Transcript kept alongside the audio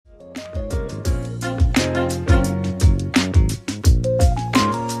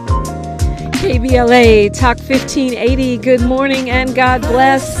KBLA Talk 1580. Good morning and God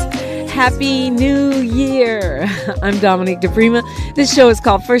bless. Happy New Year. I'm Dominique DePrima. This show is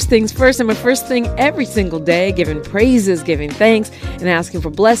called First Things First. I'm a first thing every single day, giving praises, giving thanks, and asking for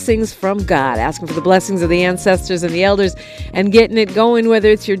blessings from God, asking for the blessings of the ancestors and the elders, and getting it going, whether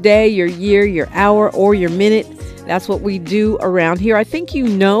it's your day, your year, your hour, or your minute. That's what we do around here. I think you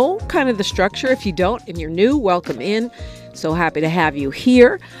know kind of the structure. If you don't and you're new, welcome in. So happy to have you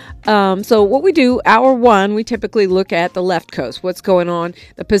here. So what we do, hour one, we typically look at the left coast, what's going on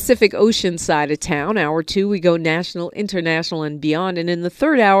the Pacific Ocean side of town. Hour two, we go national, international, and beyond. And in the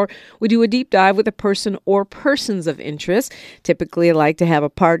third hour, we do a deep dive with a person or persons of interest. Typically, I like to have a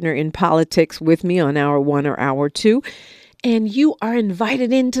partner in politics with me on hour one or hour two. And you are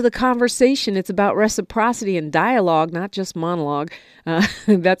invited into the conversation. It's about reciprocity and dialogue, not just monologue.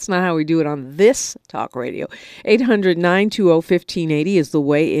 That's not how we do it on this talk radio. 800-920-1580 is the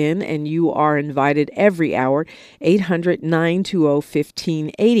way in, and you are invited every hour.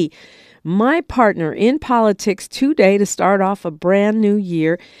 800-920-1580. My partner in politics today to start off a brand new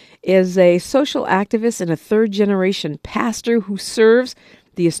year is a social activist and a third-generation pastor who serves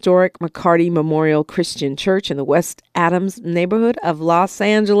the historic McCarty Memorial Christian Church in the West Adams neighborhood of Los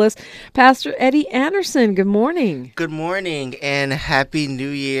Angeles. Pastor Eddie Anderson, good morning. Good morning, and Happy New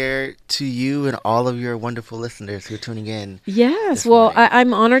Year to you and all of your wonderful listeners who are tuning in. Yes, well,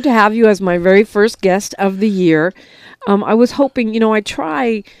 I'm honored to have you as my very first guest of the year. I was hoping, I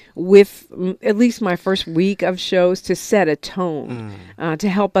try with at least my first week of shows to set a tone, to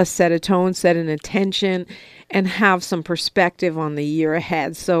help us set a tone, set an intention, and have some perspective on the year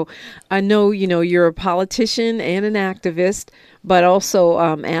ahead. So I know, you're a politician and an activist, but also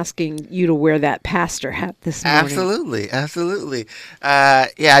asking you to wear that pastor hat this morning. Absolutely.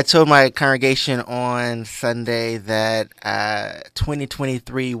 I told my congregation on Sunday that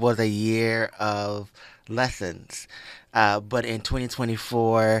 2023 was a year of lessons. But in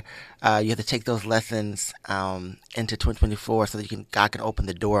 2024, you have to take those lessons into 2024 so that God can open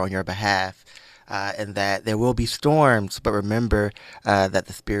the door on your behalf. And that there will be storms, but remember that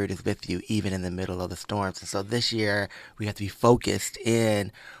the Spirit is with you even in the middle of the storms. And so this year we have to be focused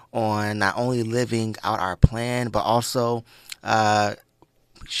in on not only living out our plan, but also fully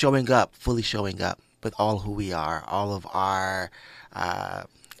showing up with all who we are, all of our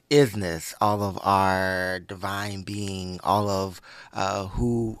isness, all of our divine being, all of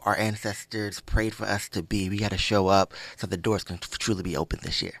who our ancestors prayed for us to be. We got to show up so the doors can truly be open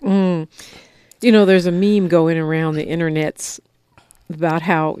this year. There's a meme going around the internets about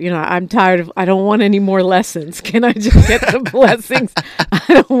how, I'm tired of, I don't want any more lessons. Can I just get the blessings? I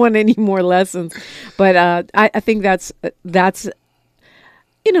don't want any more lessons. But I think that's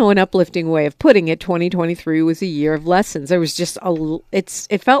an uplifting way of putting it. 2023 was a year of lessons. There was just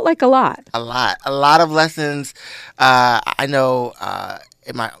it felt like a lot. A lot of lessons. I know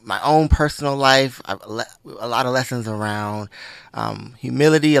in my own personal life, a lot of lessons around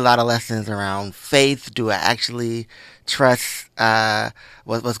humility, a lot of lessons around faith. Do I actually trust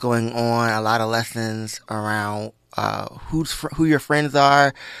what's going on? A lot of lessons around who your friends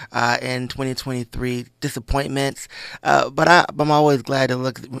are in 2023, disappointments. But I'm always glad to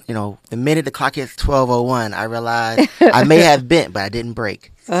look, the minute the clock hits 12:01, I realize I may have bent, but I didn't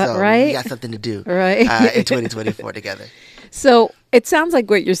break. So right? We got something to do in 2024 together. So it sounds like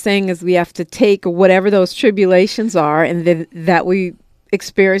what you're saying is we have to take whatever those tribulations are and that we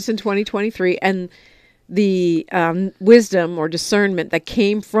experienced in 2023 and the wisdom or discernment that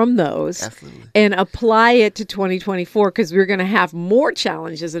came from those. Absolutely. And apply it to 2024 because we're going to have more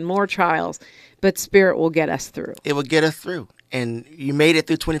challenges and more trials, but Spirit will get us through. It will get us through. And you made it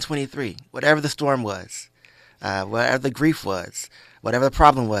through 2023, whatever the storm was, whatever the grief was, whatever the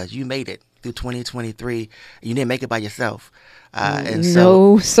problem was, you made it through 2023. You didn't make it by yourself. And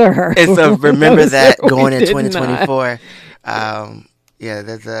no, sir. And so remember that sir, going in 2024.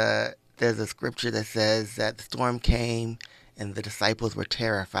 There's a scripture that says that the storm came and the disciples were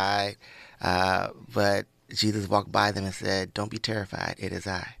terrified, but Jesus walked by them and said, "Don't be terrified. It is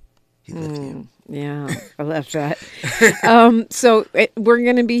I." He's with you. Yeah, I love that. So we're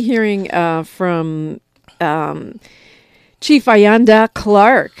going to be hearing from Chief Ayanda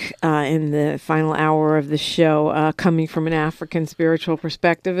Clark in the final hour of the show, coming from an African spiritual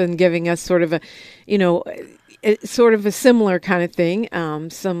perspective and giving us sort of a similar kind of thing,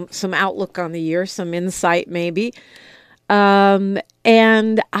 some outlook on the year, some insight maybe. And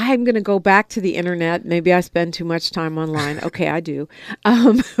I'm going to go back to the internet. Maybe I spend too much time online. Okay, I do.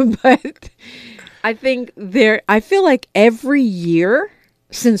 But I think I feel like every year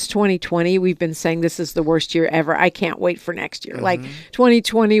since 2020, we've been saying this is the worst year ever. I can't wait for next year. Like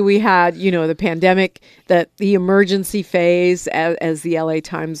 2020, we had, the pandemic, the emergency phase, as the LA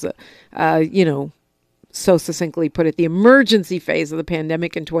Times, so succinctly put it, the emergency phase of the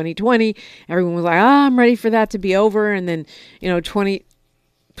pandemic in 2020. Everyone was like, I'm ready for that to be over. And then,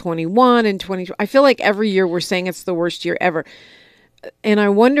 2021 and 2020, I feel like every year we're saying it's the worst year ever. And I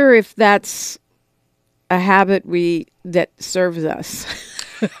wonder if that's a habit that serves us.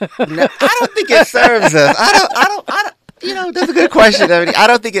 No, I don't think it serves us. I don't. That's a good question. I mean, I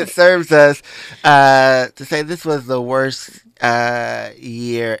don't think it serves us to say this was the worst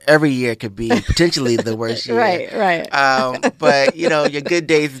year. Every year could be potentially the worst year. Right. But your good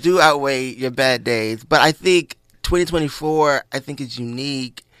days do outweigh your bad days. But I think 2024, is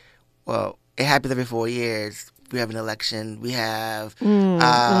unique. Well, it happens every 4 years. We have an election. We have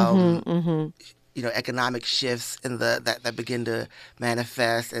economic shifts that begin to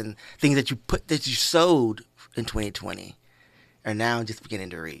manifest, and things that you sowed in 2020 are now just beginning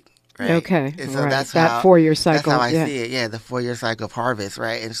to reap. Right? Okay. And so right. that's that 4-year cycle. That's how I see it. Yeah, the 4-year cycle of harvest,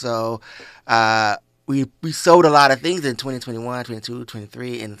 right? And so we sowed a lot of things in 2021, 22,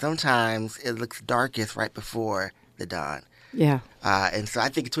 23, and sometimes it looks darkest right before the dawn. Yeah. And so I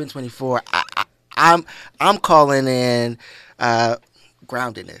think 2024, I'm calling in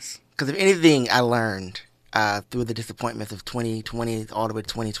groundedness. Because if anything I learned through the disappointments of 2020 all the way to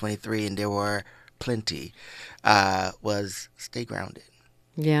 2023, and there were plenty, was stay grounded.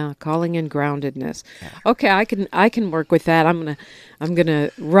 Yeah, calling in groundedness. Yeah. Okay, I can work with that. I'm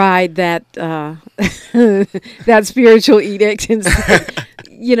gonna ride that that spiritual edict and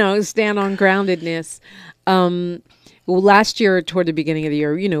stand on groundedness. Well, last year toward the beginning of the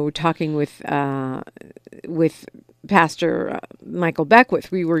year, we're talking with Pastor Michael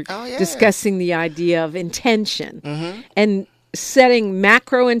Beckwith. We were discussing the idea of intention and setting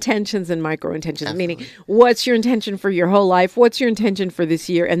macro intentions and micro intentions. Absolutely. Meaning, what's your intention for your whole life? What's your intention for this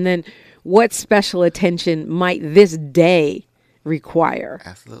year? And then what special attention might this day require?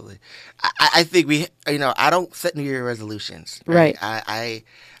 Absolutely. I think I don't set New Year resolutions. Right. I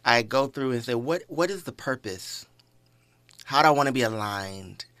go through and say, what is the purpose? How do I want to be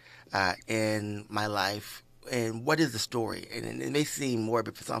aligned in my life? And what is the story? And it may seem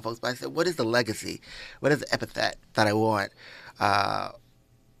morbid for some folks, but I said, what is the legacy? What is the epithet that I want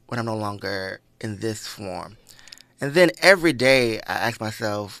when I'm no longer in this form? And then every day I ask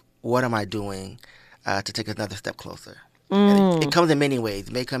myself, what am I doing to take another step closer? And it comes in many ways.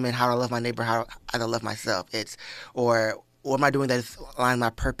 It may come in how I love my neighbor, how I love myself. Or what am I doing that is aligning my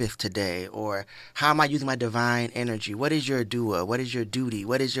purpose today? Or how am I using my divine energy? What is your dua? What is your duty?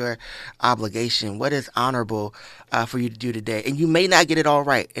 What is your obligation? What is honorable for you to do today? And you may not get it all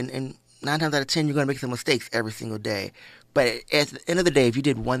right. And 9 times out of 10, you're going to make some mistakes every single day. But at the end of the day, if you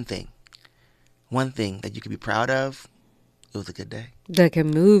did one thing that you could be proud of, it was a good day. That can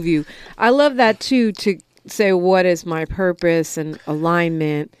move you. I love that, too, to say, what is my purpose and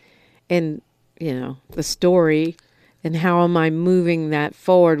alignment and, the story. And how am I moving that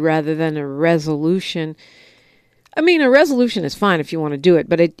forward rather than a resolution? I mean, a resolution is fine if you want to do it,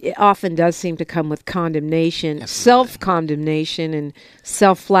 but it often does seem to come with condemnation, self-condemnation, and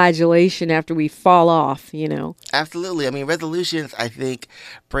self-flagellation after we fall off, Absolutely. I mean, resolutions, I think,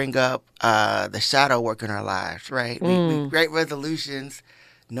 bring up the shadow work in our lives, right? We write resolutions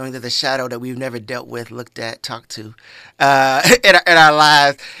knowing that the shadow that we've never dealt with, looked at, talked to in our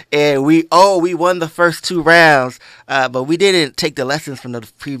lives. And we won the first 2 rounds, but we didn't take the lessons from the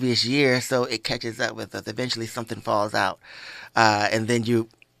previous year, so it catches up with us. Eventually something falls out, and then you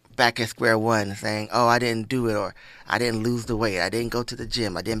back at square one saying, I didn't do it, or I didn't lose the weight, I didn't go to the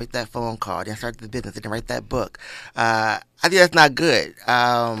gym, I didn't make that phone call, I didn't start the business, I didn't write that book. I think that's not good.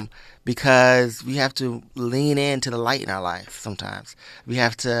 Because we have to lean into the light in our life sometimes. We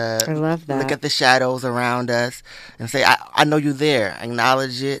have to look at the shadows around us and say, I know you're there.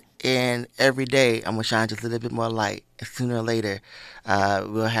 Acknowledge it. And every day I'm going to shine just a little bit more light. And sooner or later,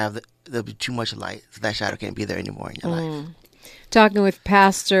 there'll be too much light. So that shadow can't be there anymore in your life. Talking with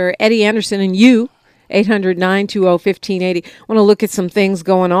Pastor Eddie Anderson and you, 800-920-1580. I want to look at some things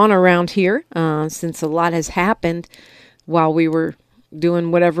going on around here since a lot has happened while we were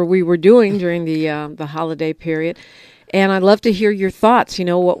doing whatever we were doing during the holiday period. And I'd love to hear your thoughts.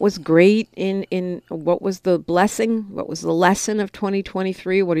 What was great in what was the blessing? What was the lesson of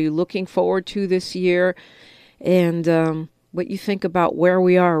 2023? What are you looking forward to this year? And what you think about where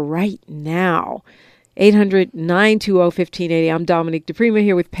we are right now. 800-920-1580. I'm Dominique DePrima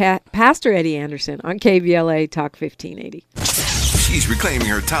here with Pastor Eddie Anderson on KBLA Talk 1580. She's reclaiming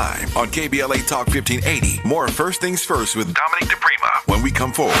her time on KBLA Talk 1580. More First Things First with Dominique DePrima when we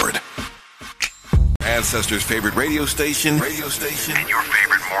come forward. Ancestors' favorite radio station, and your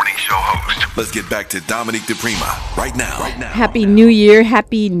favorite morning show host. Let's get back to Dominique DePrima right now. Happy New Year.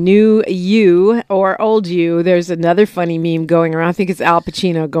 Happy New You or Old You. There's another funny meme going around. I think it's Al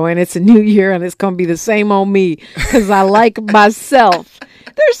Pacino going, it's a new year and it's going to be the same old me because I like myself.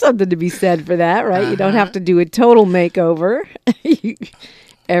 There's something to be said for that, right? You don't have to do a total makeover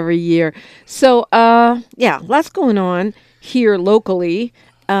every year. So, lots going on here locally.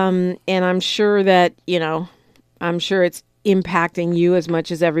 And I'm sure that, I'm sure it's impacting you as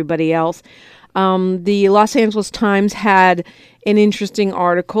much as everybody else. The Los Angeles Times had an interesting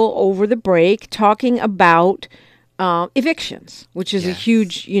article over the break talking about evictions, which is a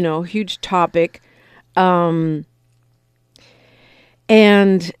huge topic.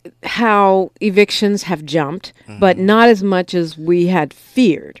 And how evictions have jumped, but not as much as we had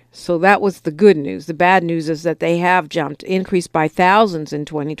feared. So that was the good news. The bad news is that they have jumped, increased by thousands in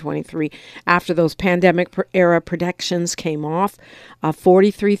 2023 after those pandemic-era protections came off.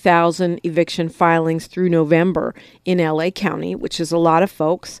 43,000 eviction filings through November in LA County, which is a lot of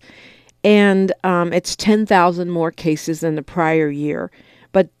folks. And it's 10,000 more cases than the prior year,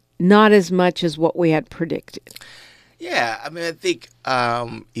 but not as much as what we had predicted. Yeah, I mean, I think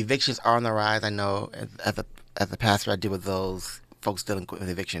evictions are on the rise. I know as a pastor, I deal with those folks dealing with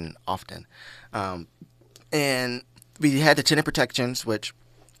eviction often. And we had the tenant protections, which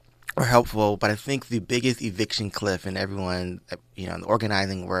are helpful, but I think the biggest eviction cliff in everyone, in the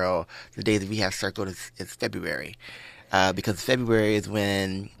organizing world, the day that we have circled is February. Because February is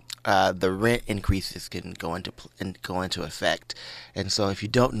when the rent increases can go into effect. And so if you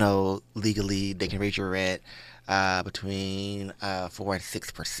don't know, legally, they can raise your rent between 4 and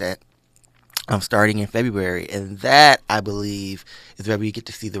 6%, starting in February, and that I believe is where we get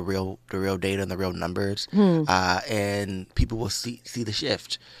to see the real data and the real numbers, and people will see the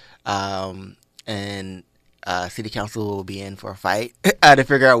shift, and City Council will be in for a fight to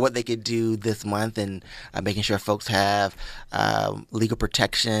figure out what they could do this month, and making sure folks have legal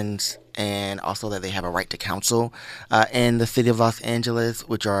protections, and also that they have a right to counsel in the city of Los Angeles,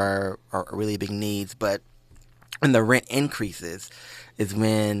 which are really big needs, but. When the rent increases is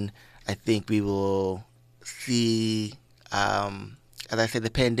when I think we will see, as I said,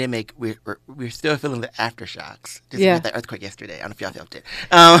 the pandemic, we're still feeling the aftershocks. Just like that earthquake yesterday. I don't know if y'all felt it.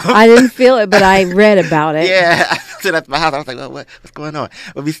 I didn't feel it, but I read about it. Yeah, I stood at my house. I was like, well, what's going on?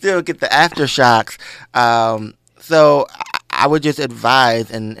 But we still get the aftershocks. So I would just advise,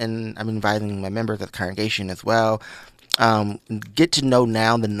 and I'm advising my members of the congregation as well, get to know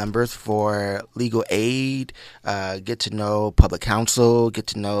now the numbers for legal aid, get to know public counsel, get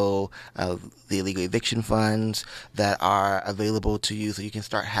to know the illegal eviction funds that are available to you so you can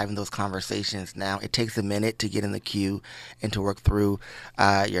start having those conversations now. It takes a minute to get in the queue and to work through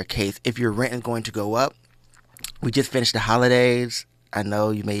your case. If your rent is going to go up, we just finished the holidays. I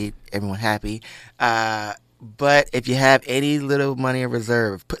know you made everyone happy. But if you have any little money in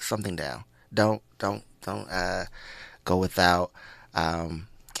reserve, put something down. Don't go without, in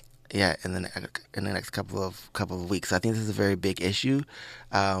the next couple of weeks. I think this is a very big issue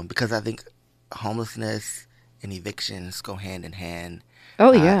because I think homelessness and evictions go hand in hand.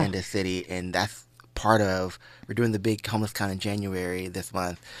 In the city, and that's part of. We're doing the big homeless count in January this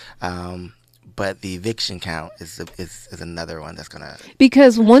month, but the eviction count is another one that's gonna.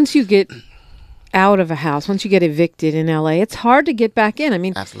 Because once you get out of a house, once you get evicted in LA, it's hard to get back in. I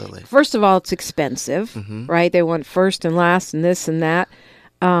mean, absolutely. First of all, it's expensive, right? They want first and last and this and that.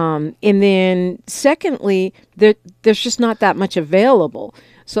 And then secondly, there's just not that much available.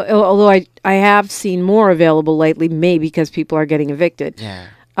 So although I have seen more available lately, maybe because people are getting evicted. Yeah.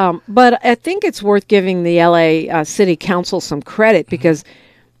 But I think it's worth giving the LA City Council some credit because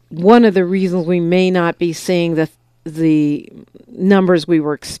one of the reasons we may not be seeing the numbers we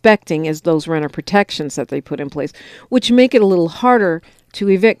were expecting is those renter protections that they put in place, which make it a little harder to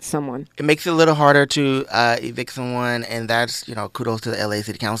evict someone. It makes it a little harder to evict someone, and that's, kudos to the LA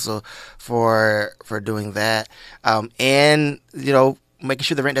City Council for doing that. And, making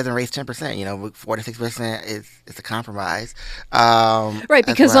sure the rent doesn't raise 10%, 4 to 6% is a compromise. Right,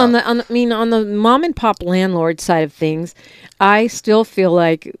 because on the mom and pop landlord side of things, I still feel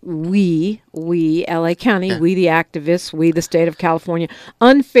like we LA County, we the activists, we the state of California,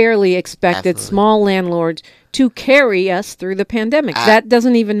 unfairly expected small landlords to carry us through the pandemic. That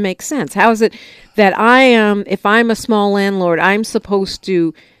doesn't even make sense. How is it that if I'm a small landlord, I'm supposed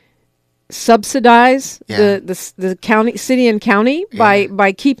to subsidize the county, city and county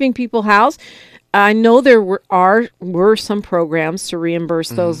by keeping people housed? I know there were some programs to reimburse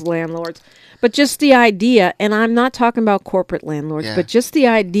those landlords, but just the idea, and I'm not talking about corporate landlords, but just the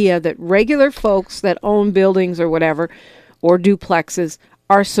idea that regular folks that own buildings or whatever, or duplexes,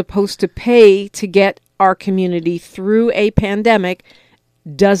 are supposed to pay to get our community through a pandemic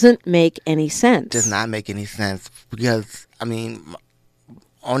doesn't make any sense. Does not make any sense because, I mean,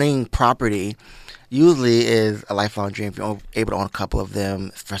 owning property usually is a lifelong dream if you're able to own a couple of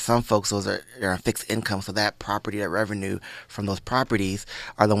them. For some folks, those are on fixed income, so that property, that revenue from those properties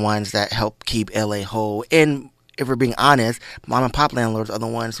are the ones that help keep LA whole. And if we're being honest, mom and pop landlords are the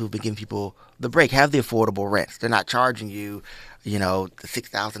ones who've been giving people the break, have the affordable rents. They're not charging you, the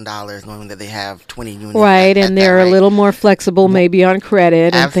 $6,000 knowing that they have 20 units. Right, and they're a little more flexible maybe on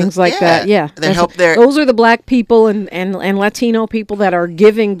credit and things like that. Yeah. Those are the black people and Latino people that are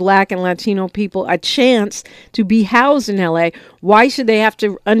giving black and Latino people a chance to be housed in LA. Why should they have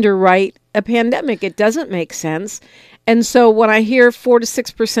to underwrite a pandemic? It doesn't make sense. And so when I hear 4 to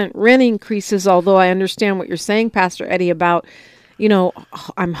 6% rent increases, although I understand what you're saying, Pastor Eddie, about,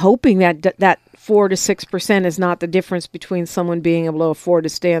 I'm hoping that 4 to 6% is not the difference between someone being able to afford to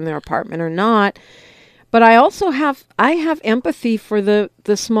stay in their apartment or not. But I also have empathy for the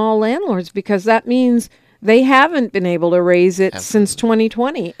small landlords, because that means they haven't been able to raise it since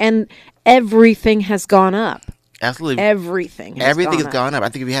 2020, and everything has gone up. Absolutely. Everything has gone up. I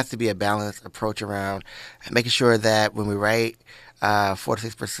think it has to be a balanced approach around making sure that when we write 4 to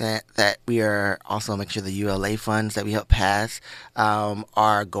 6%, that we are also making sure the ULA funds that we help pass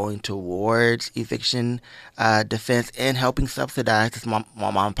are going towards eviction defense and helping subsidize the small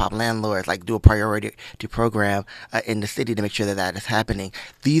mom and pop landlords, like do a priority program in the city to make sure that is happening.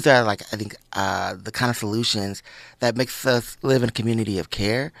 These are, I think, the kind of solutions that makes us live in a community of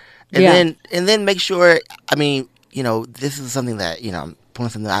care. And then make sure, this is something that, I'm pulling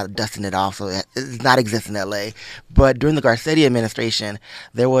something out, dusting it off, so it does not exist in LA. But during the Garcetti administration,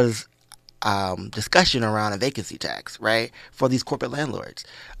 there was discussion around a vacancy tax, right, for these corporate landlords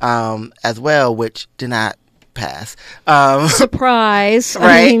as well, which did not pass. Surprise.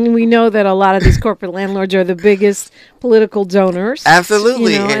 Right? I mean, we know that a lot of these corporate landlords are the biggest political donors.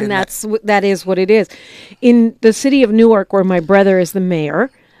 Absolutely. And that is what it is. In the city of Newark, where my brother is the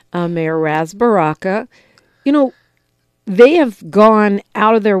mayor, Mayor Raz Baraka, they have gone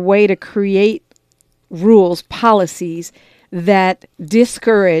out of their way to create rules, policies that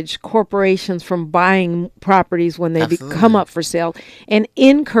discourage corporations from buying properties when they come up for sale, and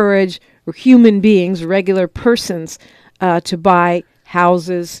encourage human beings, regular persons, to buy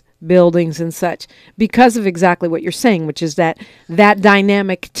houses, buildings, and such, because of exactly what you're saying, which is that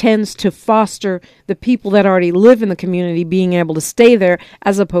dynamic tends to foster the people that already live in the community being able to stay there,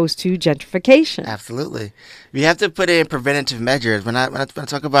 as opposed to gentrification. Absolutely. We have to put in preventative measures. When I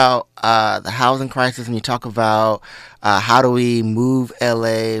talk about the housing crisis, and you talk about how do we move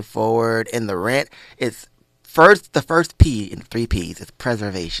LA forward in the rent, it's the first P in 3 Ps is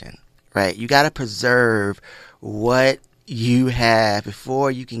preservation, right? You got to preserve what you have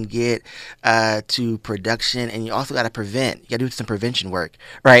before you can get to production, and you also got to prevent. You got to do some prevention work,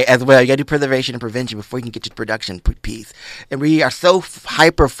 right, as well. You got to do preservation and prevention before you can get to the production piece. And we are so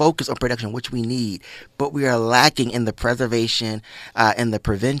hyper focused on production, which we need, but we are lacking in the preservation and the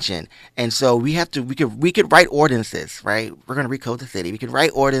prevention. And so we could write ordinances, right? We're going to recode the city. We could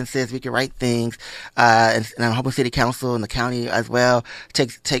write ordinances. We could write things, and I'm hoping City Council and the county as well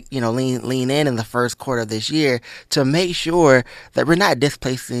lean in the first quarter of this year to make sure that we're not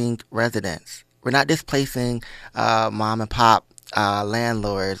displacing residents. We're not displacing mom and pop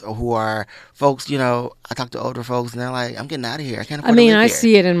landlords, or who are folks, I talk to older folks and they're like, I'm getting out of here. I can't afford to live here. I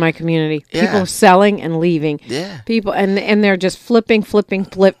see it in my community. Yeah. People selling and leaving. Yeah. People, and they're just flipping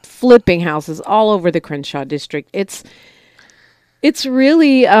houses all over the Crenshaw district. It's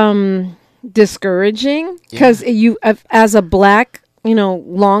really discouraging, because you, as a black,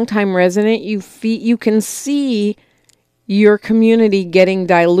 longtime resident, you can see your community getting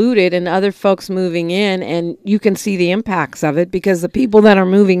diluted and other folks moving in, and you can see the impacts of it, because the people that are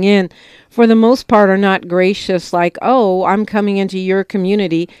moving in, for the most part, are not gracious, like, oh, I'm coming into your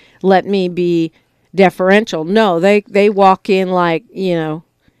community, let me be deferential. No, they walk in like,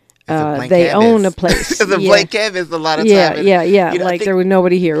 they own a place. It's a blank canvas a lot of times. Yeah. There was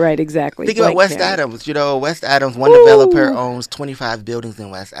nobody here. Right, exactly. Think about West Adams. West Adams, one developer owns 25 buildings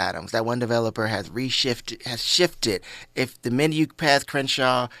in West Adams. That one developer has shifted. If the minute you pass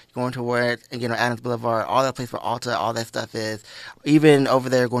Crenshaw, going towards, Adams Boulevard, all that place where Alta, all that stuff is, even over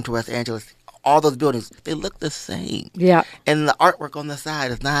there going to West Angeles, all those buildings, they look the same. Yeah. And the artwork on the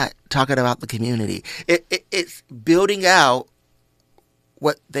side is not talking about the community. It's building out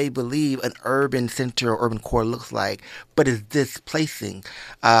what they believe an urban center or urban core looks like, but is displacing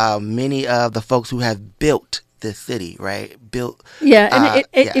many of the folks who have built this city, right? Yeah,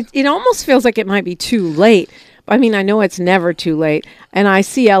 and it almost feels like it might be too late. I mean, I know it's never too late, and I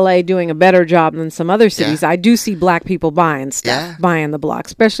see LA doing a better job than some other cities. I do see black people buying stuff, buying the block,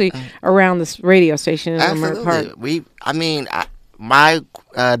 especially around this radio station in Leimert Park. My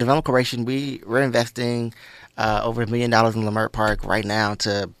development corporation, we're investing over $1 million in Leimert Park right now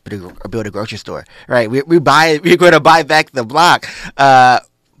to build a grocery store. Right, we're going to buy back the block.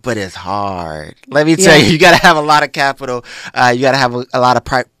 But it's hard. Let me tell you, you got to have a lot of capital. You got to have a lot of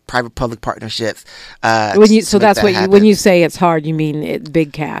private-public partnerships. When you say it's hard, you mean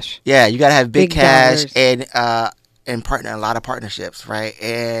big cash. Yeah, you got to have big cash and partner a lot of partnerships, right?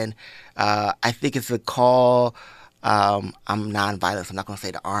 And I think it's a call. I'm nonviolent, so I'm not going to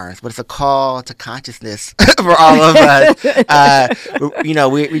say the arms, but it's a call to consciousness for all of us.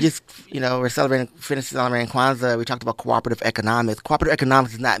 We're celebrating Kwanzaa. We talked about cooperative economics. Cooperative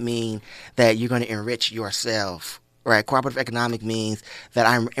economics does not mean that you're going to enrich yourself. Right, cooperative economic means that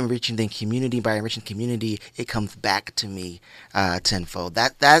I'm enriching the community. By enriching the community, it comes back to me tenfold.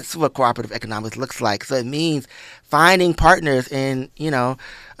 That's what cooperative economics looks like. So it means finding partners and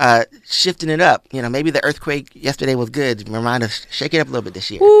shifting it up. Maybe the earthquake yesterday was good. Remind us, shake it up a little bit this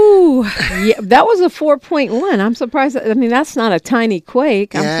year. Ooh, yeah, that was a 4.1. I'm surprised. I mean, that's not a tiny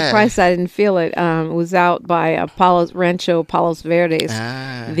quake. I'm surprised I didn't feel it. It was out by Rancho Palos Verdes,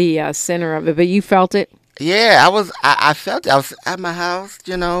 the center of it. But you felt it. Yeah, I felt it. I was at my house,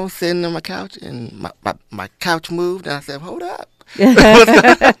 sitting on my couch, and my couch moved, and I said, "Hold up."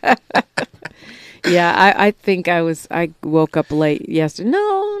 Yeah, I think I woke up late yesterday.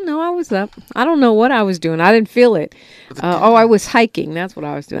 No, I was up. I don't know what I was doing. I didn't feel it. I was hiking. That's what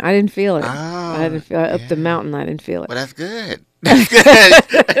I was doing. I didn't feel it. I didn't feel it. Up the mountain. I didn't feel it. Well, that's good. That's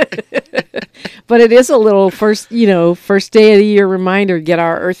good. But it is a little first day of the year reminder. Get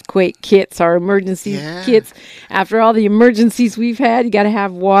our earthquake kits, our emergency kits. After all the emergencies we've had, you got to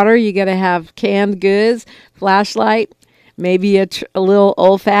have water. You got to have canned goods, flashlight, maybe a little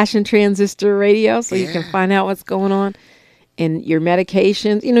old-fashioned transistor radio so you can find out what's going on. And your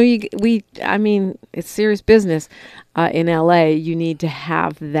medications. It's serious business in LA. You need to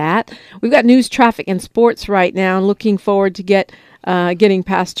have that. We've got news, traffic, and sports right now. And looking forward to getting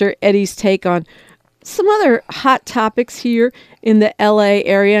Pastor Eddie's take on some other hot topics here in the LA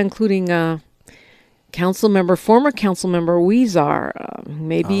area, including former council member Weezar,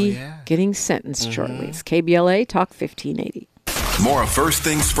 maybe getting sentenced shortly. It's KBLA Talk 1580. More of First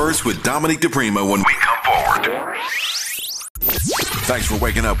Things First with Dominique DePrima when we come forward. Thanks for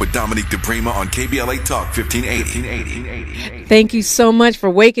waking up with Dominique DePrima on KBLA Talk 1580. Thank you so much for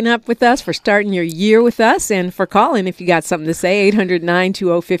waking up with us, for starting your year with us, and for calling if you got something to say.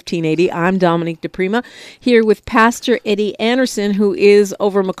 800-920-1580. I'm Dominique DePrima, here with Pastor Eddie Anderson, who is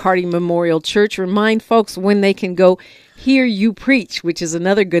over McCarty Memorial Church. Remind folks when they can go hear you preach, which is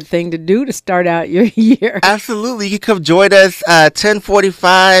another good thing to do to start out your year. Absolutely. You can come join us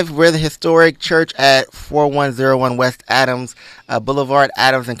 1045. We're the historic church at 4101 West Adams Boulevard,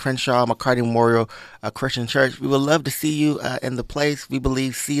 Adams and Crenshaw, McCarty Memorial Christian Church. We would love to see you in the place. We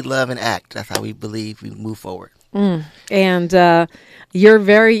believe see, love, and act. That's how we believe we move forward. And you're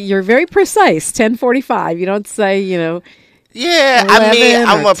very precise. 1045. You don't say, Yeah,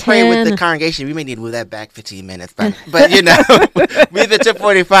 I'm going to pray with the congregation. We may need to move that back 15 minutes. But we've been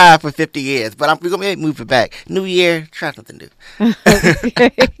 1045 for 50 years. But we're going to move it back. New year, try something new.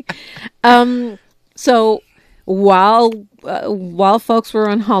 Okay. So while folks were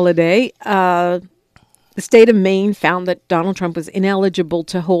on holiday, the state of Maine found that Donald Trump was ineligible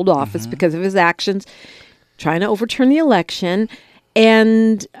to hold office because of his actions trying to overturn the election.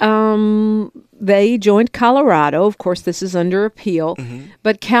 And they joined Colorado. Of course, this is under appeal.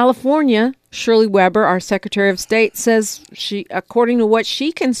 But California, Shirley Weber, our Secretary of State, says according to what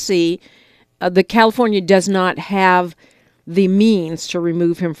she can see, the California does not have the means to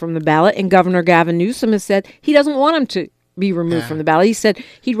remove him from the ballot. And Governor Gavin Newsom has said he doesn't want him to be removed from the ballot. He said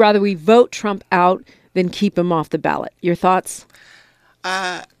he'd rather we vote Trump out than keep him off the ballot. Your thoughts?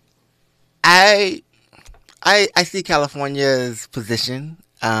 I see California's position.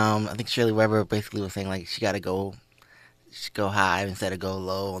 I think Shirley Weber basically was saying like she got to go high instead of go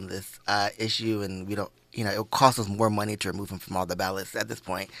low on this issue, and we don't. It'll cost us more money to remove him from all the ballots at this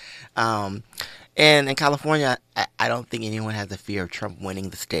point. And in California, I don't think anyone has a fear of Trump winning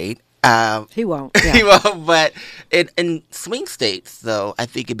the state. He won't. Yeah. He won't. But in swing states, though, I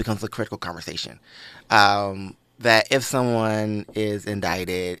think it becomes a critical conversation. That if someone is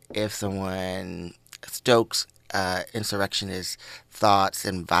indicted, if someone Stokes insurrectionist thoughts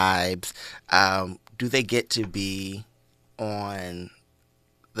and vibes, do they get to be on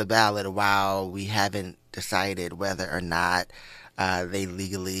the ballot while we haven't decided whether or not they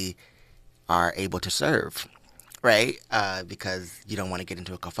legally are able to serve, right? Because you don't want to get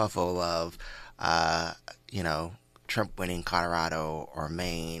into a kerfuffle of, Trump winning Colorado or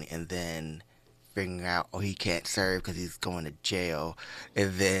Maine and then figuring out, he can't serve because he's going to jail,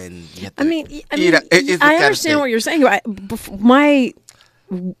 and then you have to, I understand what you're saying.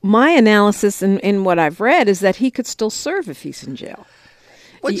 My analysis and what I've read is that he could still serve if he's in jail.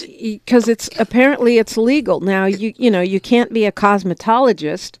 Because it's legal now. You can't be a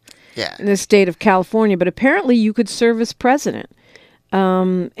cosmetologist in the state of California, but apparently you could serve as president.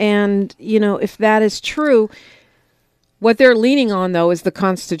 And if that is true, what they're leaning on though is the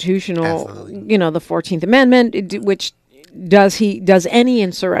constitutional, Absolutely. The 14th Amendment, which does any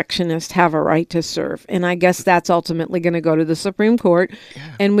insurrectionist have a right to serve? And I guess that's ultimately going to go to the Supreme Court.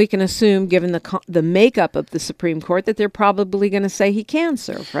 Yeah. And we can assume, given the makeup of the Supreme Court, that they're probably going to say he can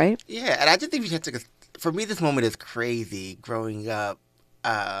serve, right? Yeah, and I just think we have to. For me, this moment is crazy. Growing up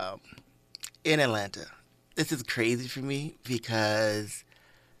in Atlanta, this is crazy for me because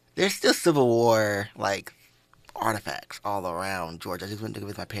there's still Civil War artifacts all around Georgia. I just went to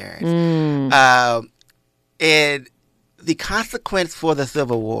visit my parents, and the consequence for the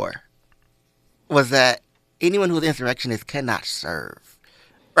Civil War was that anyone who's insurrectionist cannot serve.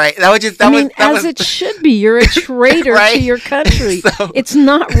 Right? It should be. You're a traitor right? to your country. So, it's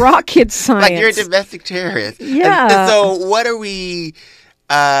not rocket science. You're a domestic terrorist. Yeah. And so what are we...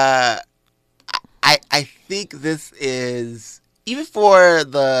 I think this is... Even for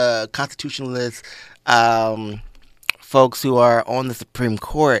the constitutionalist folks who are on the Supreme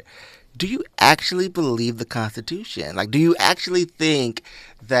Court, do you actually believe the Constitution? Do you actually think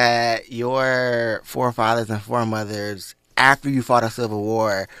that your forefathers and foremothers, after you fought a civil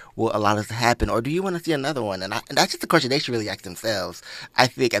war, will allow this to happen? Or do you want to see another one? And that's just a question they should really ask themselves, I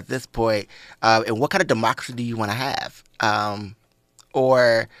think, at this point. And what kind of democracy do you want to have?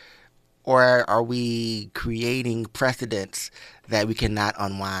 Or are we creating precedents that we cannot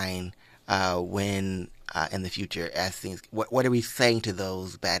unwind when in the future as things? What are we saying to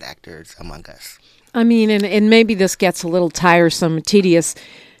those bad actors among us? I mean, and maybe this gets a little tiresome and tedious,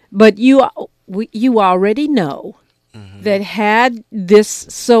 but you already know that had this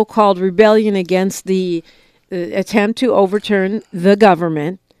so-called rebellion against the attempt to overturn the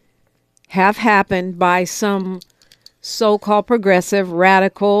government have happened by some so-called progressive,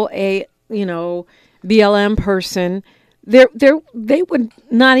 radical, BLM person, they would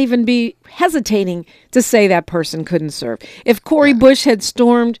not even be hesitating to say that person couldn't serve. If Cori Bush had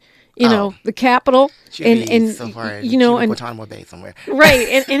stormed, the Capitol and Guantanamo Bay somewhere,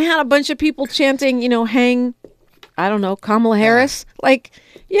 right, and had a bunch of people chanting, hang, I don't know, Kamala Harris,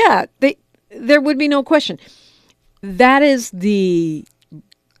 there would be no question. That is the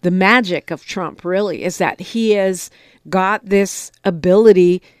magic of Trump, really, is that he has got this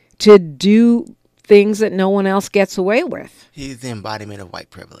ability to do things that no one else gets away with. He's the embodiment of white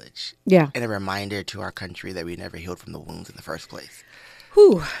privilege. Yeah. And a reminder to our country that we never healed from the wounds in the first place.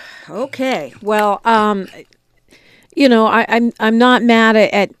 Whew. Okay. Well, I'm not mad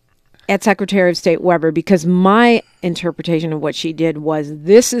at Secretary of State Weber, because my interpretation of what she did was,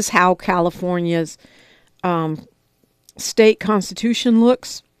 this is how California's state constitution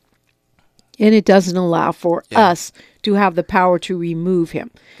looks, and it doesn't allow for us to have the power to remove him.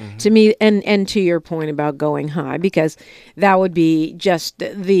 To me, and to your point about going high, because that would be just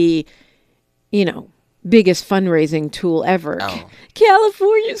the, biggest fundraising tool ever. Oh.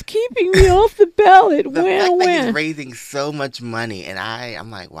 California's keeping me off the ballot. The fact that he's raising so much money, and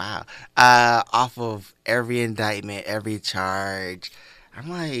I'm like, wow, off of every indictment, every charge. I'm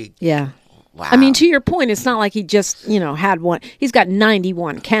like, yeah. Wow. I mean, to your point, it's not like he just, had one. He's got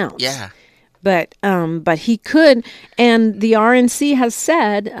 91 counts. Yeah. But he could, and the RNC has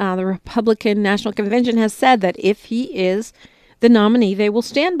said, the Republican National Convention has said that if he is the nominee, they will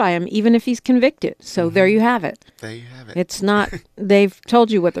stand by him, even if he's convicted. So there you have it. There you have it. It's not, they've told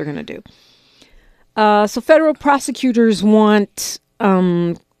you what they're going to do. So federal prosecutors want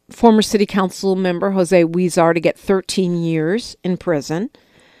former city council member Jose Huizar to get 13 years in prison.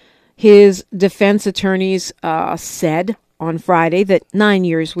 His defense attorneys said on Friday that 9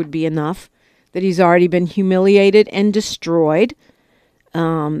 years would be enough, that he's already been humiliated and destroyed,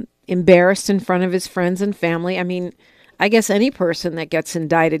 embarrassed in front of his friends and family. I mean, I guess any person that gets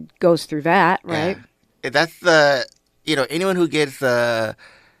indicted goes through that, right? Yeah. That's anyone who gets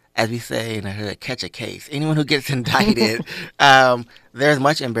as we say in the hood, catch a case. Anyone who gets indicted, there's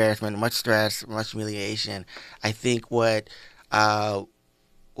much embarrassment, much stress, much humiliation. I think what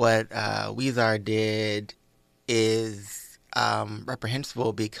Weezer did is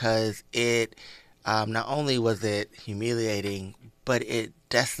reprehensible because it not only was it humiliating, but it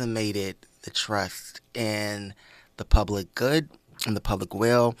decimated the trust in the public good and the public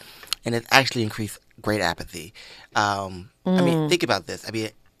will, and it actually increased great apathy. I mean, think about this. I mean,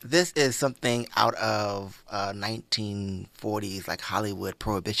 this is something out of 1940s like Hollywood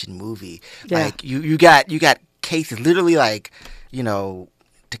prohibition movie. Yeah. Like you got cases literally like, you know,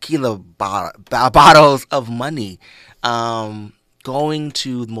 tequila bottles of money going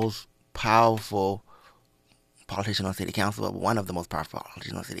to the most powerful politician on city council, one of the most powerful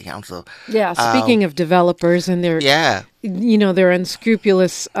politicians on city council. Yeah, speaking of developers and their, Yeah, you know, their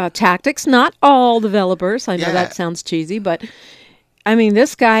unscrupulous tactics. Not all developers. I know Yeah. that sounds cheesy, but I mean,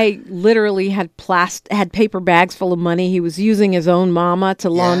 this guy literally had paper bags full of money. He was using his own mama to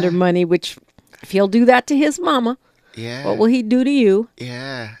launder Yeah. money, which if he'll do that to his mama, yeah, what will he do to you?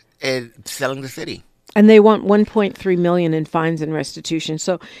 yeah, and selling the city. And they want 1.3 million in fines and restitution.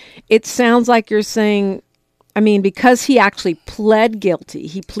 So it sounds like you're saying, I mean, because he actually pleaded guilty,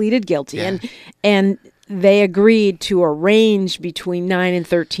 Yeah. and they agreed to a range between 9 and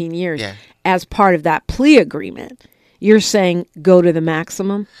 13 years Yeah. as part of that plea agreement. You're saying go to the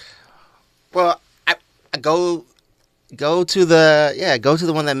maximum? Well, I go to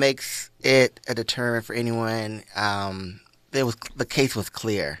the one that makes it a deterrent for anyone. The case was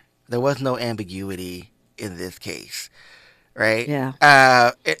clear. There was no ambiguity in this case, right? Yeah.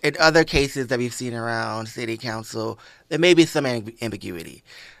 In other cases that we've seen around city council, there may be some ambiguity.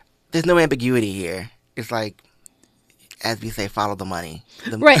 There's no ambiguity here. It's like, as we say, follow the money.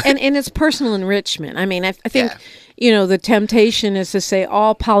 Right, and it's personal enrichment. I mean, I think, Yeah. you know, the temptation is to say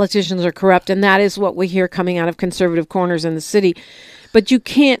all politicians are corrupt, and that is what we hear coming out of conservative corners in the city. But you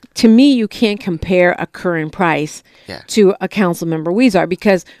can't compare a Curran Price Yeah. to a council member Weezer,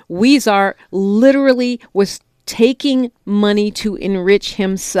 because Weezer literally was taking money to enrich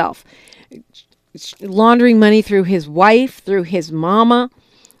himself, laundering money through his wife, through his mama.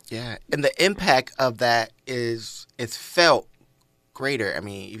 Yeah, and the impact of that is felt greater. I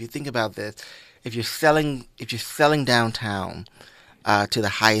mean, if you think about this, if you're selling downtown to the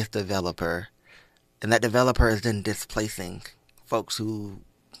highest developer, and that developer is then displacing folks who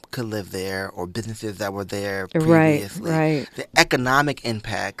could live there or businesses that were there previously, Right. the economic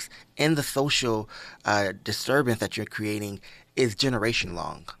impacts and the social disturbance that you're creating is generation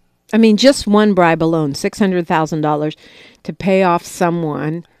long. I mean, just one bribe alone, $600,000 to pay off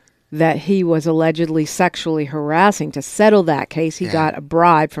someone that he was allegedly sexually harassing. To settle that case, he Yeah. got a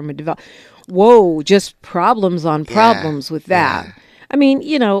bribe from a developer. Whoa, just problems on problems with that. Yeah. I mean,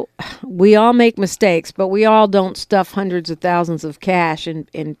 you know, we all make mistakes, but we all don't stuff hundreds of thousands of cash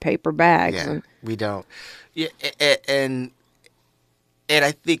in paper bags. Yeah, And, we don't. Yeah, and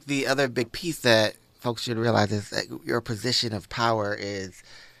I think the other big piece that folks should realize is that your position of power is,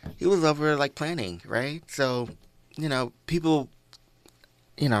 he was over like planning, right? So, you know, people,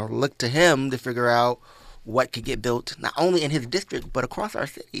 you know, look to him to figure out what could get built not only in his district but across our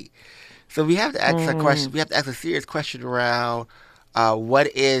city. So we have to ask a question. We have to ask a serious question around what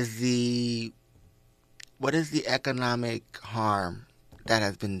is the economic harm that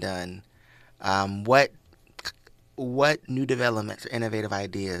has been done? What new developments or innovative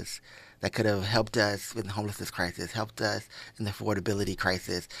ideas that could have helped us with the homelessness crisis, helped us in the affordability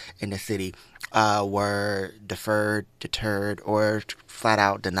crisis in the city, were deferred, deterred, or flat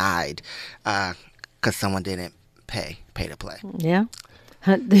out denied because someone didn't pay to play. yeah.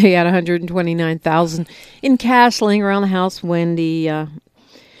 They had $129,000 in cash laying around the house when the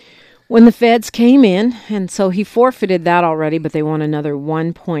feds came in, and so he forfeited that already. But they want another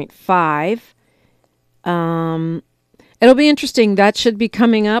 1.5. It'll be interesting. That should be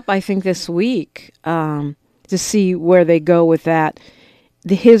coming up, I think, this week to see where they go with that.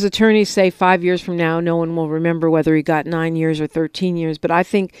 His attorneys say 5 years from now, no one will remember whether he got 9 years or 13 years. But I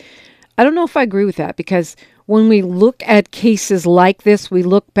don't know if I agree with that, because when we look at cases like this, we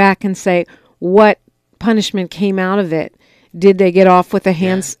look back and say, what punishment came out of it? Did they get off with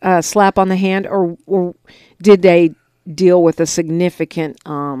a slap on the hand, or did they deal with a significant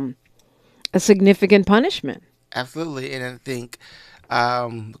punishment? Absolutely, and I think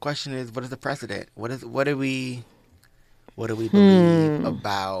the question is, what is the precedent? What do we believe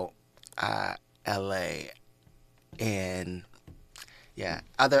about L.A. and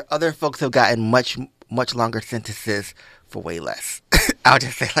other folks have gotten much longer sentences for way less. I'll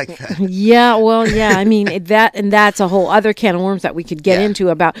just say like that. Yeah, well, yeah. I mean, that's a whole other can of worms that we could get into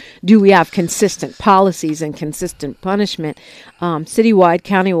about, do we have consistent policies and consistent punishment, citywide,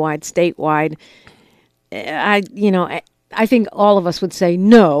 countywide, statewide? I think all of us would say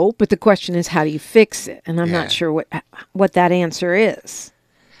no, but the question is, how do you fix it? And I'm not sure what that answer is.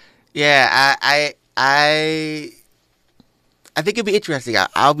 Yeah, I think it'd be interesting.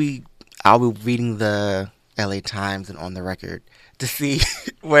 I'll be reading the LA Times and On the Record to see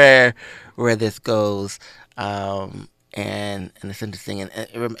where this goes, and it's interesting. And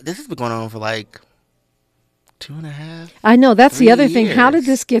this has been going on for like 2.5. I know, that's the other thing. years. How did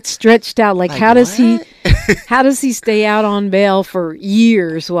this get stretched out? Like how does he how does he stay out on bail for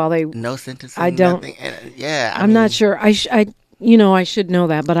years while they no sentencing? I don't. Nothing. And, I'm not sure. I should know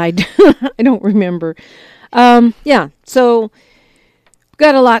that, but I don't remember. So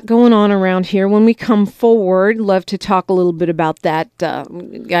got a lot going on around here. When we come forward, love to talk a little bit about that. Got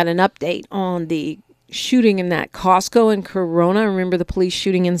an update on the shooting in that Costco in Corona. Remember the police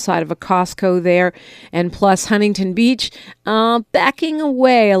shooting inside of a Costco there, and plus Huntington Beach backing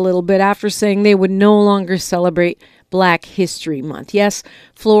away a little bit after saying they would no longer celebrate Black History Month. Yes,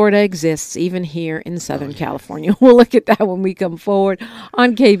 Florida exists even here in Southern California. We'll look at that when we come forward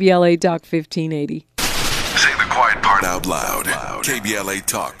on KBLA Talk 1580. Say the quiet part out loud. KBLA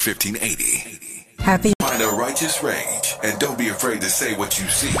Talk 1580. Happy. Find a righteous rage and don't be afraid to say what you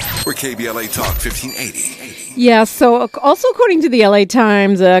see. We're KBLA Talk 1580. Yeah, so also according to the LA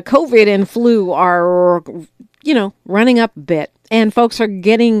Times, COVID and flu are, running up a bit. And folks are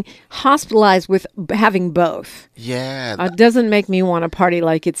getting hospitalized with having both. Yeah. It doesn't make me want to party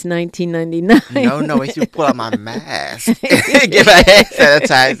like it's 1999. No, makes me pull out my mask, get my hand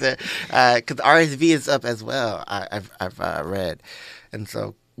sanitizer, because RSV is up as well. I've read, and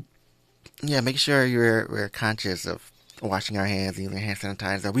so make sure we're conscious of washing our hands and using hand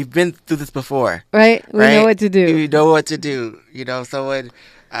sanitizer. We've been through this before, right? We know what to do. We know what to do. Someone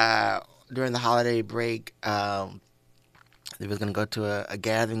during the holiday break. They was going to go to a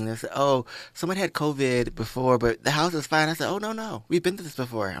gathering and they said, oh, someone had COVID before, but the house is fine. I said, oh, no. We've been through this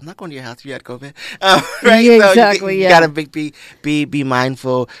before. I'm not going to your house if you had COVID. Right? Yeah, exactly, You got to be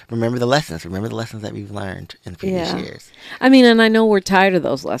mindful. Remember the lessons. Remember the lessons that we've learned in previous years. I mean, and I know we're tired of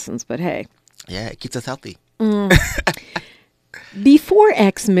those lessons, but hey. Yeah, it keeps us healthy. Before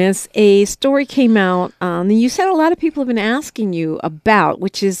Xmas, a story came out that you said a lot of people have been asking you about,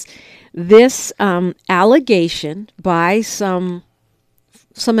 which is this allegation by some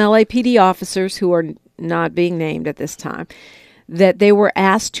LAPD officers who are not being named at this time, that they were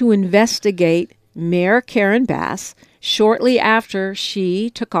asked to investigate Mayor Karen Bass shortly after she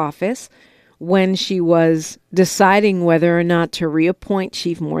took office, when she was deciding whether or not to reappoint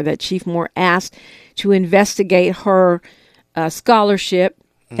Chief Moore, that Chief Moore asked to investigate her scholarship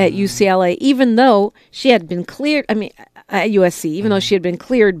at UCLA, even though she had been cleared, at USC, even though she had been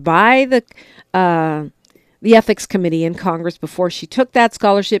cleared by the ethics committee in Congress before she took that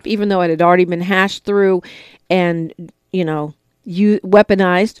scholarship, even though it had already been hashed through and,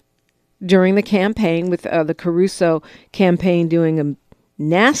 weaponized during the campaign, with the Caruso campaign doing a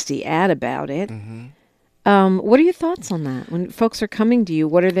nasty ad about it. What are your thoughts on that? When folks are coming to you,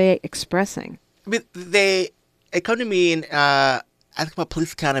 what are they expressing? They come to me and ask about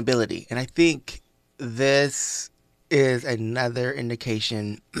police accountability, and I think this is another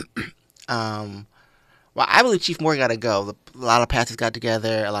indication. I believe Chief Moore got to go. A lot of pastors got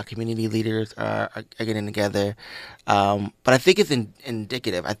together. A lot of community leaders are getting together. But I think it's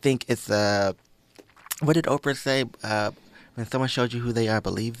indicative. I think it's what did Oprah say? When someone showed you who they are,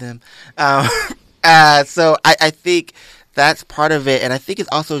 believe them. So I think that's part of it, and I think it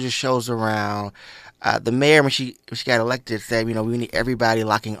also just shows around. The mayor, when she got elected, said, we need everybody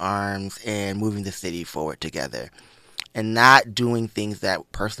locking arms and moving the city forward together, and not doing things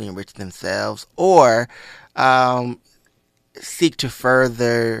that personally enrich themselves or seek to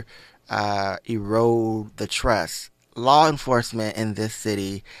further erode the trust. Law enforcement in this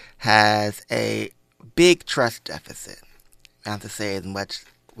city has a big trust deficit. I don't have to say as much.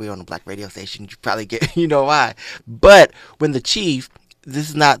 We're on a black radio station. You probably get, why. But when the chief, this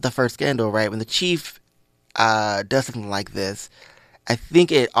is not the first scandal, right? When the chief does something like this, I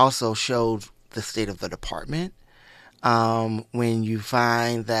think it also shows the state of the department. When you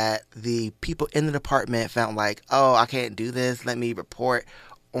find that the people in the department felt like, oh, I can't do this, let me report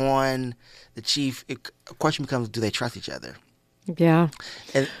on the chief. The question becomes, do they trust each other? Yeah.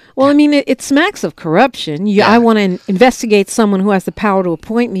 And Well, I mean, it smacks of corruption. Yeah. I want to investigate someone who has the power to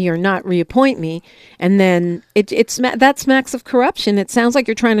appoint me or not reappoint me, and then that smacks of corruption. It sounds like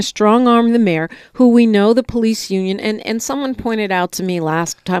you're trying to strong arm the mayor, who we know the police union, and someone pointed out to me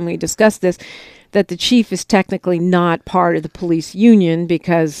last time we discussed this that the chief is technically not part of the police union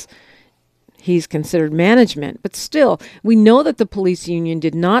because he's considered management. But still, we know that the police union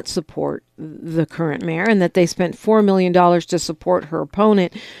did not support the current mayor and that they spent $4 million to support her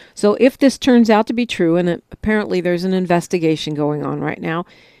opponent. So if this turns out to be true, and apparently there's an investigation going on right now,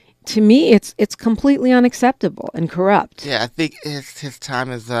 to me, it's completely unacceptable and corrupt. yeah, I think his time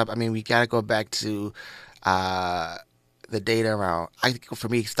is up. I mean, we got to go back to the data around, I think for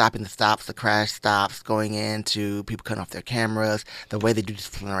me, stopping the stops, the crash stops, going into people cutting off their cameras, the way they do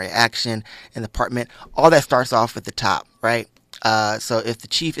disciplinary action in the department, all that starts off at the top, right? So if the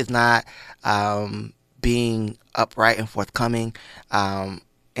chief is not being upright and forthcoming, and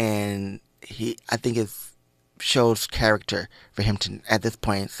I think it shows character for him to, at this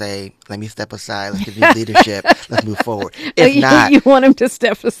point, say, let me step aside, let's give you leadership, let's move forward. If not, You want him to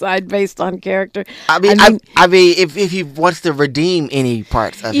step aside based on character. I mean, if he wants to redeem any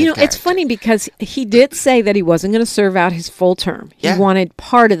parts of his it's character. funny because he did say that he wasn't going to serve out his full term. He Yeah. wanted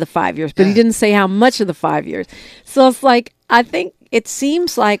part of the 5 years, but he Yeah. didn't say how much of the 5 years. So it's like, I think it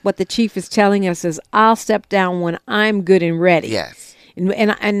seems like what the chief is telling us is, I'll step down when I'm good and ready. Yes.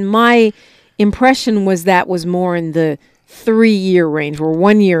 And my impression was more in the 3-year range. We're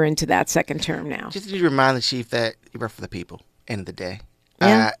 1 year into that second term now. Just to remind the chief that you work for the people, end of the day.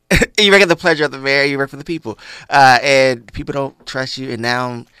 Yeah. You work at the pleasure of the mayor, you work for the people. And people don't trust you, and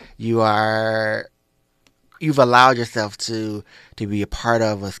now you've allowed yourself to be a part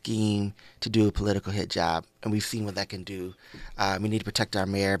of a scheme to do a political hit job. And we've seen what that can do. We need to protect our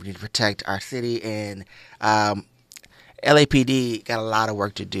mayor, we need to protect our city, and LAPD got a lot of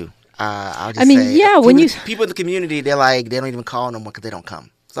work to do. I'll just say, people in the community, they're like, they don't even call no more because they don't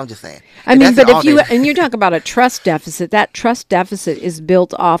come. So I'm just saying. I mean, but if you talk about a trust deficit, that trust deficit is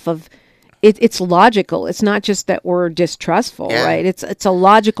built off of it's logical. It's not just that we're distrustful, Yeah. right? It's a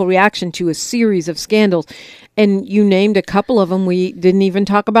logical reaction to a series of scandals. And you named a couple of them. We didn't even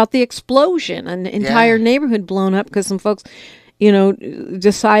talk about the explosion, an entire neighborhood blown up because some folks,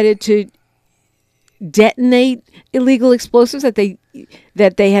 decided to detonate illegal explosives that they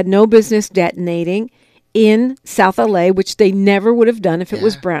had no business detonating in South LA, which they never would have done if it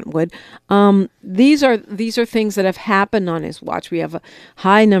was Brentwood. These are things that have happened on his watch. We have a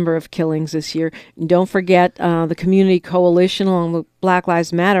high number of killings this year. And don't forget the Community Coalition, along with Black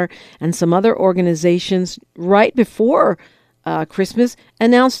Lives Matter and some other organizations, right before Christmas,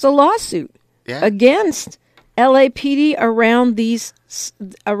 announced a lawsuit against LAPD around these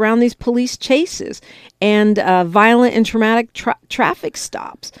police chases and violent and traumatic traffic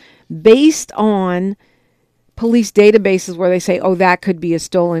stops based on police databases where they say, oh, that could be a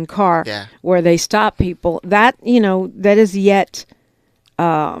stolen car, where they stop people. That is yet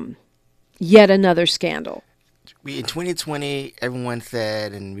another scandal. In 2020, everyone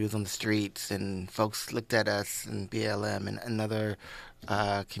said, and we was on the streets, and folks looked at us and BLM and another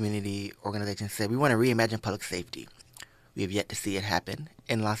community organization said, we want to reimagine public safety. We have yet to see it happen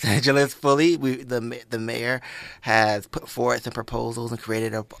in Los Angeles fully. The mayor has put forth some proposals and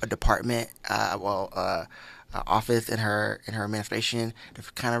created a department, office in her administration to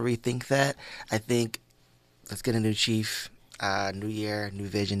kind of rethink that. I think let's get a new chief, new year, new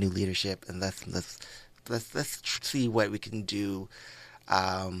vision, new leadership, and let's see what we can do,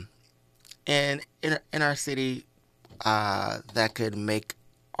 in our city that could make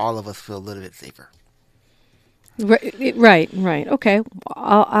all of us feel a little bit safer. Right. Okay,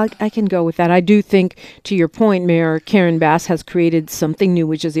 I can go with that. I do think, to your point, Mayor Karen Bass has created something new,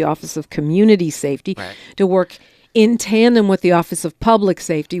 which is the Office of Community Safety, to work in tandem with the Office of Public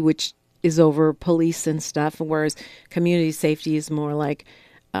Safety, which is over police and stuff, whereas community safety is more like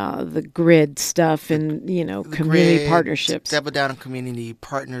the grid stuff and community partnerships. Double down on community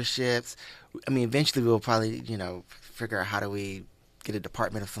partnerships. I mean, eventually we'll probably figure out how do we get a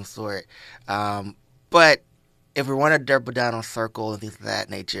department of some sort, but if we want to double down on circle and things of that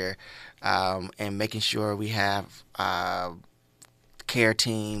nature, and making sure we have care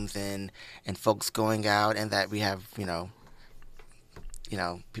teams and folks going out, and that we have people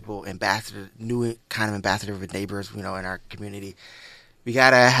new kind of ambassador with neighbors in our community, we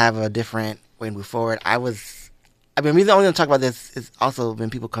gotta have a different way to move forward. The only reason to talk about this is also when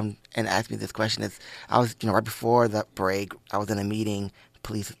people come and ask me this question is I was right before the break I was in a meeting.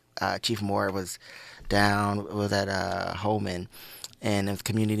 Police Chief Moore was at Holman, and it was a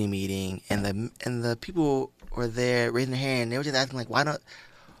community meeting, and the people were there raising their hand. They were just asking, like, why don't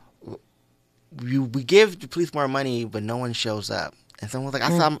we give the police more money, but no one shows up? And someone was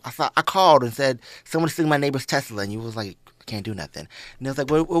like, I called and said, someone's stealing my neighbor's Tesla. And you was like, can't do nothing. And it was like,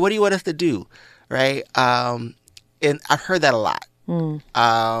 well, what do you want us to do? Right? And I've heard that a lot.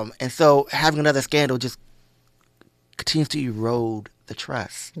 And so having another scandal just continues to erode the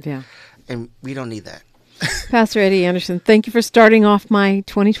trust. Yeah. And we don't need that. Pastor Eddie Anderson, thank you for starting off my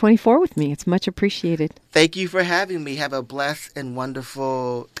 2024 with me. It's much appreciated. Thank you for having me. Have a blessed and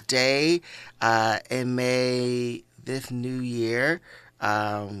wonderful day. And may this new year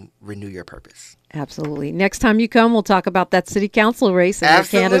renew your purpose. Absolutely. Next time you come, we'll talk about that city council race and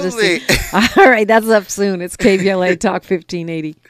Absolutely. your candidacy. All right, that's up soon. It's KBLA Talk 1580.